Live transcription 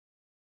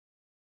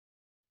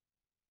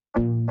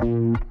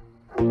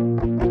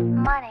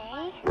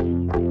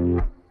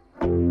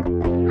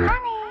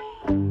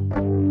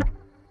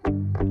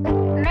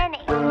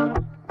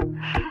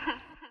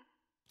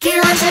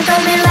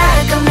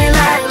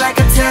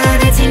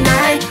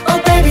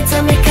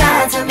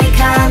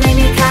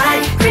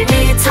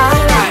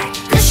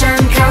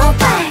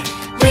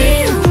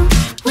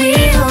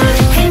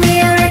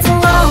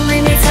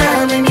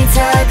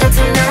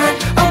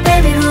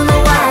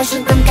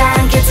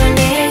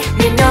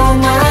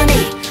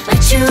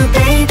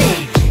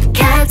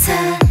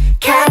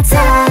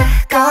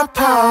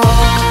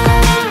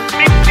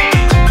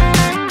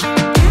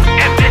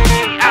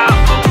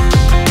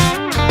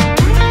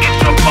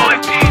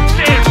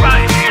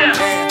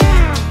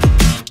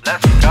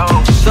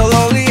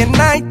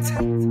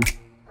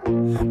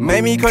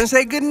มีคน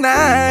say good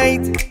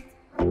night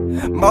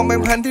มองเป็น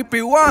พันที่ป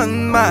ลิวว่อน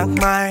มาก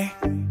มาย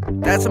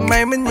แต่ทำไม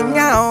มันยังเห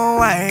งา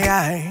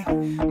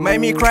ไม่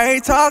มีใคร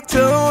talk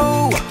to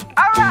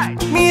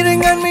มีแต่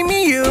เงินไม่มี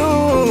อยู่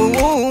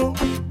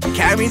แ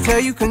ค่มีเธอ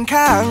อยู่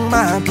ข้างๆม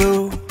า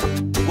blue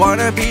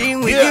wanna be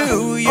with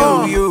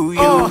you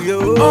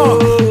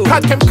คั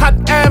ดเข็มขัด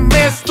แอร์เม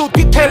สสูตร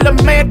ที่เทเล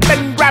เมดเป็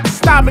นแรปส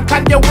ตาร์เหมือนคั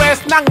นยาเวส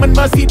นั่งมันเม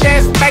อร์ซีเด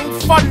สแบงค์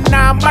ฟอน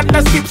น้ำมันล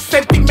ะ10 เซ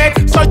นติเมตร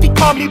ซอยที่ค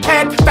อมีแพ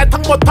นแต่ทั้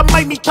งหมดทำไม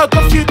มีเธอ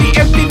ก็ฟิลดีเ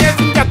อ็มดีเนส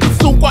อยากขึ้น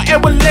สูงกว่าเอ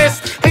เวอเรส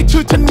ต์ให้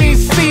ชื่อฉันมี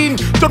ซีน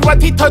จนวัน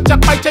ที่เธอจาก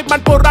ไปใจมั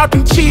นปวดร้าวถึ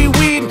งชี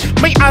วิน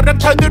ไม่อาจรัก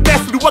เธอด้วยเดร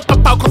สหรือว่ากระ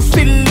เป๋าของ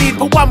ซิลลีนเ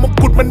พราะว่ามง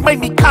กุฎมันไม่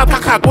มีค่าถ้า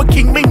หากว่า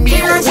คิงไม่มี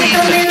วีน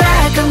ก็ไม่รั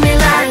ก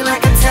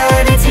กับเธอ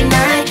ได้ที่ไหน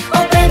โอ้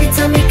baby เธ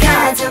อมีค่า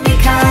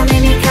ไม่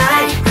มีใคร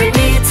ไม่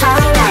มีเท่า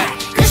ไหร่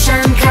ก็ฉั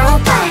นเข้า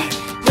ไป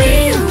วิ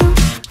ว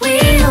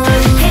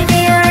ให้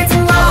มีอะไรทั้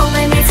งโลกไ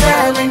ม่มีเธอ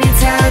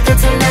ก็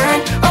เท่านั้น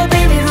โอ้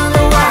baby รู้แ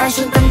ล้วว่า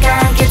ฉันต้องกา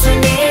รแค่เท่า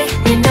นี้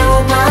you know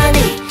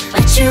money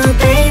but you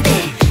baby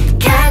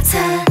แค่เ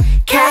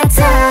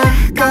ธอ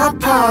ก็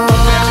พอ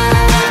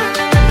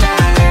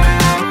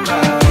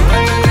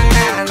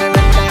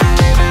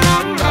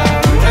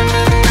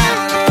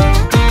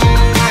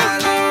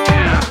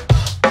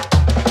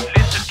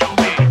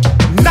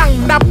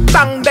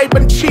ตังใน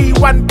บัญชี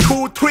1 2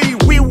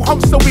 3วิวห้อง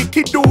สวีท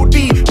ที่ดู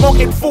ดีมอง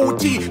เห็นฟู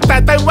จิแต่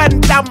ใต้แว่น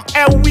ด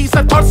ำ LV ส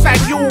ะท้อนแสง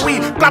UV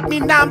กลับมี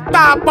น้ำต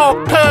าบอก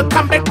เธอ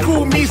คัมแบ็คทรู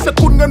มีส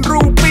กุลเงิน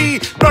รูปี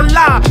ดอลล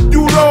าร์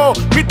ยูโร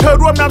มีเธอ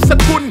ร่วมนามส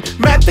กุล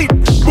แม้ติด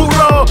บูโ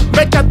รแ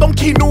ม้จะต้อง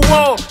คีนูโว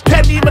แค่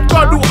นี้มันก็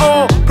ดูโอ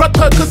เพราะเธ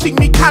อคือสิ่ง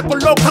มีค่ากว่า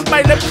โลกทั้งใบ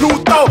และพลู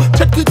โต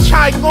ฉันคือช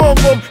ายโง่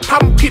งมท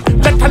ำผิด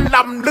และทะล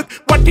ำลึก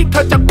วันที่เธ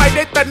อจากไปไ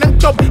ด้แต่นั่ง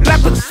จมและ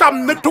เพิ่งซ้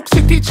ำนึกทุก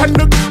สิ่งที่ฉัน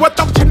นึกว่า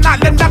ต้องชนะ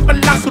และนั่งบัล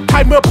ลังก์สุดท้า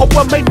ยเมื่อพบ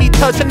ว่าไม่มีเธ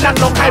อฉันนั่ง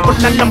ร้องไห้บน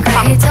นั้นลำ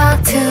พัง talk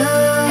to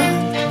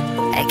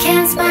I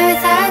can't smile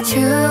without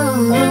you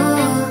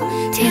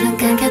ที่ต้อง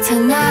การแค่เธอ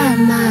หน้า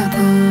มา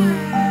พู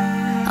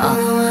All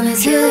I want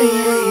is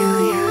you